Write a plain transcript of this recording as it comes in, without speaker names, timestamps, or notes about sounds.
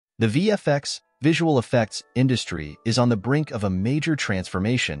The VFX, visual effects, industry is on the brink of a major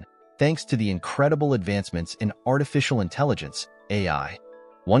transformation thanks to the incredible advancements in artificial intelligence, AI.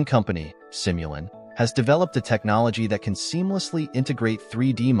 One company, Simulon, has developed a technology that can seamlessly integrate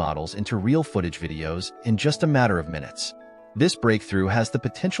 3D models into real footage videos in just a matter of minutes. This breakthrough has the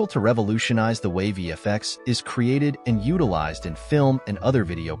potential to revolutionize the way VFX is created and utilized in film and other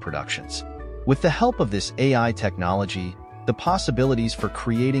video productions. With the help of this AI technology, the possibilities for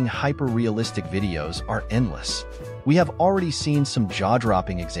creating hyper-realistic videos are endless. We have already seen some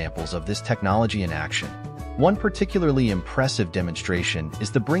jaw-dropping examples of this technology in action. One particularly impressive demonstration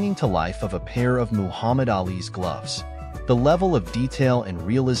is the bringing to life of a pair of Muhammad Ali's gloves. The level of detail and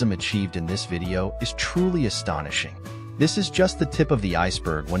realism achieved in this video is truly astonishing. This is just the tip of the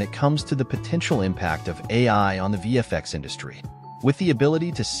iceberg when it comes to the potential impact of AI on the VFX industry. With the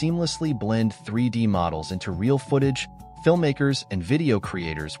ability to seamlessly blend 3D models into real footage, filmmakers and video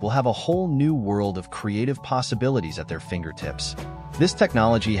creators will have a whole new world of creative possibilities at their fingertips. This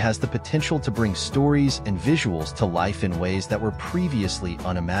technology has the potential to bring stories and visuals to life in ways that were previously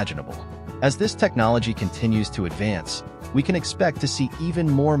unimaginable. As this technology continues to advance, we can expect to see even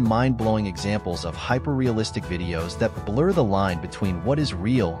more mind-blowing examples of hyper-realistic videos that blur the line between what is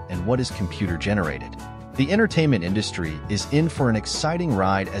real and what is computer-generated. The entertainment industry is in for an exciting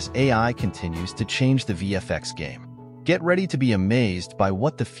ride as AI continues to change the VFX game. Get ready to be amazed by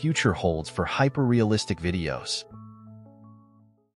what the future holds for hyper-realistic videos.